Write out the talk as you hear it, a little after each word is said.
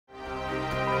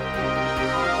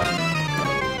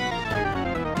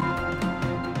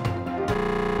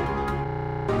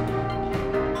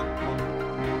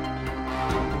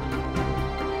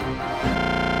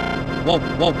whoa,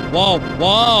 whoa, whoa,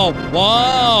 whoa,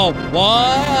 whoa,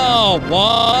 whoa,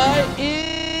 what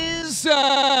is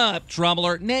up, Drama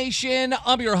Alert Nation?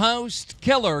 I'm your host,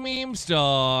 Killer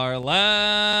Keemstar.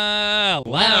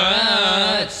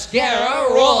 Let's get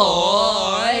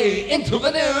right into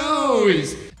the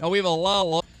news. Now we have a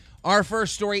lot. Our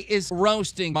first story is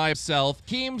roasting myself.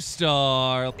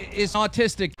 Keemstar is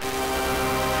autistic.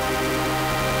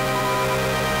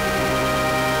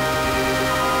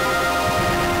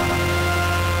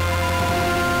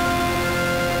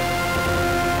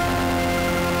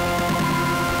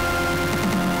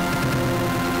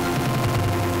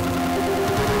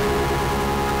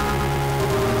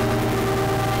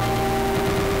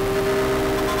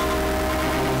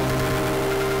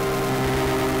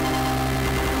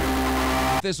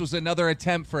 This was another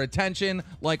attempt for attention,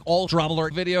 like all Drama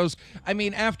Alert videos. I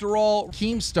mean, after all,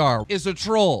 Keemstar is a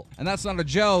troll, and that's not a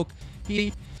joke.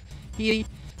 He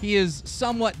is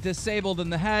somewhat disabled in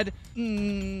the head.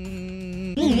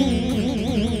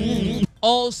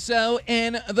 Also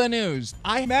in the news,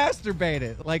 I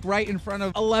masturbated, like right in front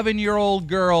of 11-year-old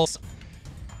girls.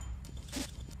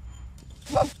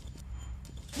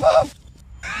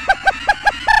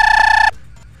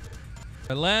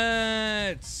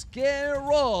 Let's get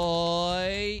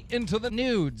right into the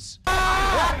nudes.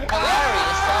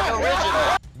 Hilarious and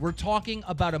original. We're talking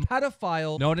about a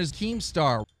pedophile known as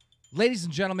Keemstar. Ladies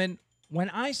and gentlemen, when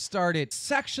I started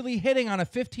sexually hitting on a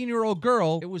 15-year-old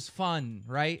girl, it was fun,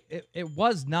 right? It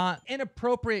was not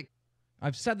inappropriate.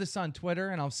 I've said this on Twitter,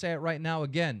 and I'll say it right now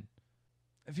again.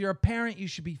 If you're a parent, you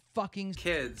should be fucking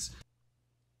kids.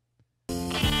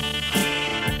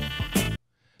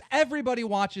 Everybody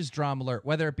watches Drama Alert,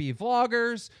 whether it be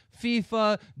vloggers,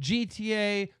 FIFA,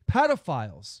 GTA,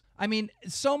 pedophiles. I mean,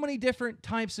 so many different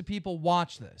types of people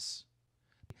watch this.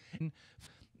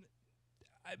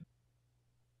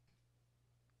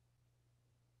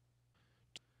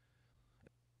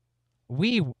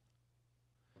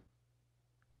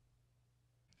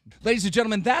 Ladies and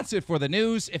gentlemen, that's it for the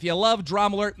news. If you love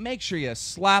Drama Alert, make sure you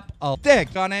slap a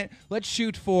dick on it. Let's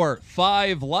shoot for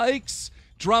 5 likes.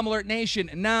 Drama Alert Nation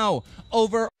now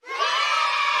over